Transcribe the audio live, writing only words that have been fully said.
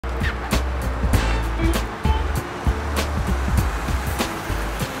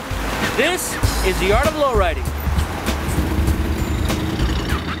This is the Art of Lowriding.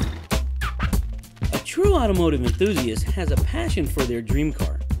 A true automotive enthusiast has a passion for their dream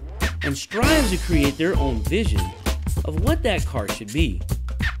car and strives to create their own vision of what that car should be,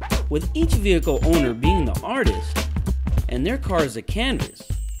 with each vehicle owner being the artist and their car is a canvas,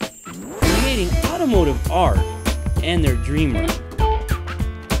 creating automotive art and their dream ride.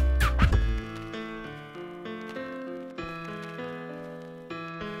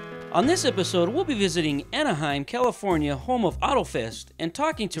 On this episode, we'll be visiting Anaheim, California, home of AutoFest, and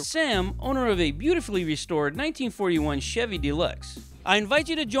talking to Sam, owner of a beautifully restored 1941 Chevy Deluxe. I invite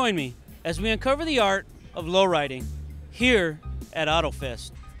you to join me as we uncover the art of lowriding here at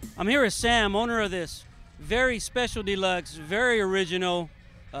AutoFest. I'm here with Sam, owner of this very special Deluxe, very original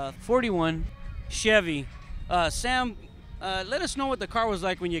 41 Chevy. Sam, let us know what the car was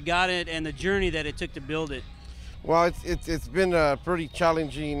like when you got it and the journey that it took to build it. Well, it's been a pretty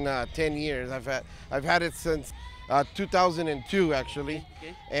challenging 10 years. I've had it since 2002 actually,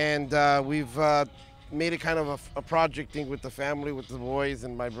 okay. And we've made it kind of a project thing with the family, with the boys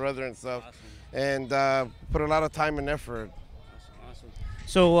and my brother and stuff, awesome. And put a lot of time and effort. Awesome.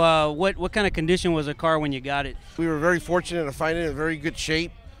 So what kind of condition was the car when you got it? We were very fortunate to find it in very good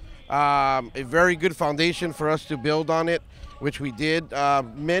shape, a very good foundation for us to build on it, which we did.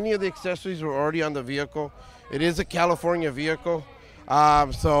 Many of the accessories were already on the vehicle. It is a California vehicle,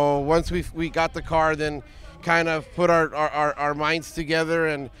 so once we got the car, then kind of put our minds together,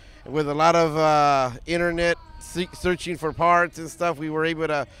 and with a lot of internet searching for parts and stuff, we were able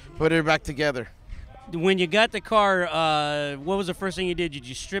to put it back together. When you got the car, what was the first thing you did? Did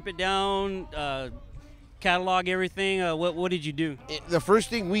you strip it down, catalog everything? What did you do? The first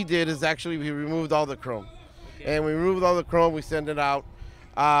thing we did is actually we removed all the chrome. Okay. And we removed all the chrome, we sent it out.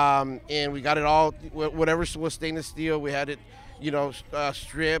 And we got it all, whatever was stainless steel, we had it,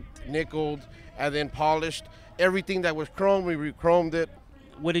 stripped, nickeled, and then polished. Everything that was chrome, we re-chromed it.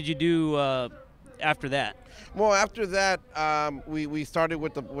 What did you do after that? Well, after that, we started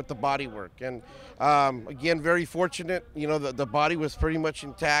with the body work, and again, very fortunate. The body was pretty much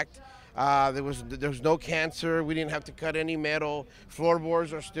intact. There was no cancer. We didn't have to cut any metal.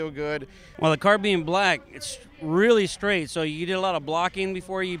 Floorboards are still good. Well, the car being black, it's really straight. So you did a lot of blocking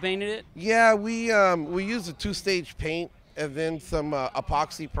before you painted it? Yeah, we used a two-stage paint and then some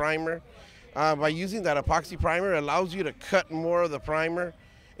epoxy primer. By using that epoxy primer, it allows you to cut more of the primer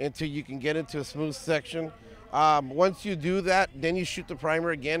until you can get into a smooth section. Once you do that, then you shoot the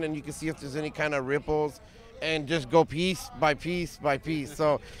primer again, and you can see if there's any kind of ripples, and just go piece by piece by piece.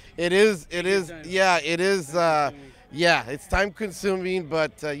 So it's time consuming,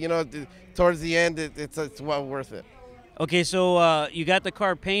 but towards the end, it's well worth it. Okay, so you got the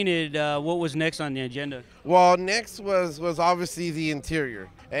car painted. What was next on the agenda? Well, next was obviously the interior.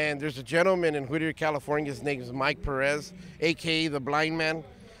 And there's a gentleman in Whittier, California. His name is Mike Perez, AKA the Blind Man.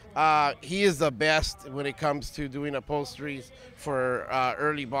 He is the best when it comes to doing upholsteries for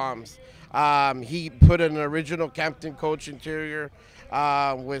early bombs. He put an original Captain Coach interior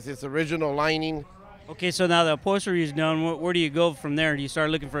with its original lining. Okay, so now the upholstery is done. Where do you go from there? Do you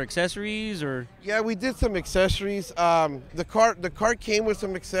start looking for accessories, or? Yeah, we did some accessories. The car came with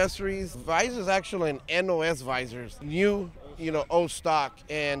some accessories. Visors, actually, an NOS visors, new, old stock,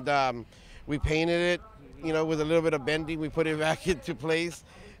 and we painted it, with a little bit of bending. We put it back into place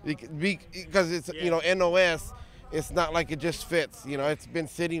because it's NOS. It's not like it just fits. It's been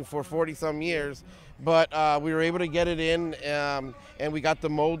sitting for 40-some years, but we were able to get it in, and we got the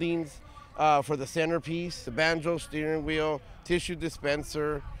moldings for the centerpiece, the banjo, steering wheel, tissue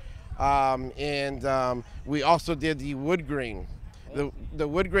dispenser, and we also did the wood grain. The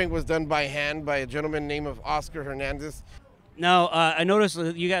wood grain was done by hand by a gentleman named Oscar Hernandez. Now, I noticed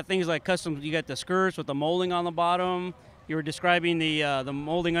you got things like custom. You got the skirts with the molding on the bottom. You were describing the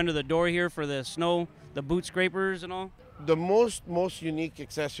molding under the door here for the snow, the boot scrapers and all? The most unique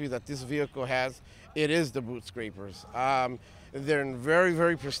accessory that this vehicle has, it is the boot scrapers. They're in very,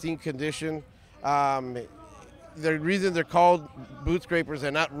 very pristine condition. The reason they're called boot scrapers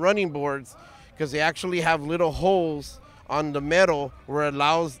and not running boards, because they actually have little holes on the metal where it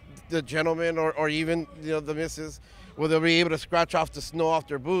allows the gentleman or even the missus, where they'll be able to scratch off the snow off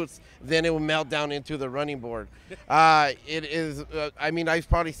their boots, then it will melt down into the running board. It is, I've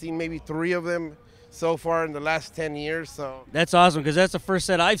probably seen maybe 3 of them so far in the last 10 years. So that's awesome, because that's the first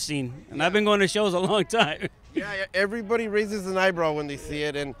set I've seen, and I've been going to shows a long time. Yeah, everybody raises an eyebrow when they see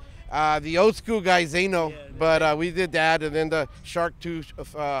it, and the old school guys, they know, but we did that, and then the Shark Tooth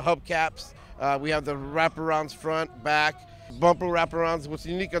hubcaps. We have the wraparounds front, back, bumper wraparounds. What's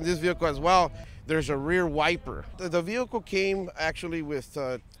unique on this vehicle as well, there's a rear wiper. The vehicle came actually with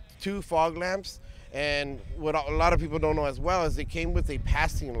 2 fog lamps, and what a lot of people don't know as well is they came with a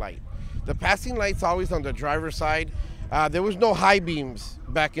passing light. The passing light's always on the driver's side. There was no high beams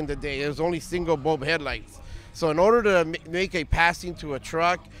back in the day. There was only single bulb headlights. So in order to make a passing to a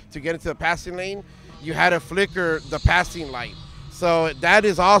truck to get into the passing lane, you had to flicker the passing light. So that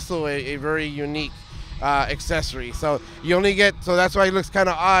is also a very unique accessory. So you only get, so that's why it looks kind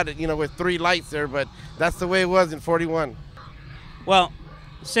of odd, you know, with 3 lights there, but that's the way it was in 41. Well,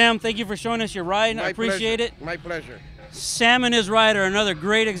 Sam, thank you for showing us your ride. I appreciate it. My pleasure. Sam and his ride are another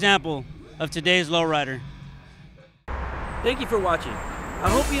great example of today's lowrider. Thank you for watching. I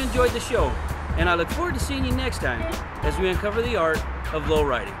hope you enjoyed the show, and I look forward to seeing you next time as we uncover the art of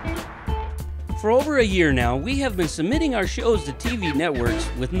lowriding. For over a year now, we have been submitting our shows to TV networks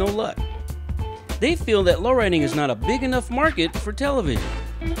with no luck. They feel that lowriding is not a big enough market for television.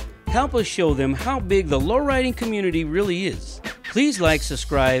 Help us show them how big the lowriding community really is. Please like,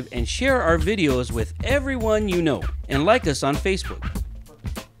 subscribe, and share our videos with everyone you know, and like us on Facebook.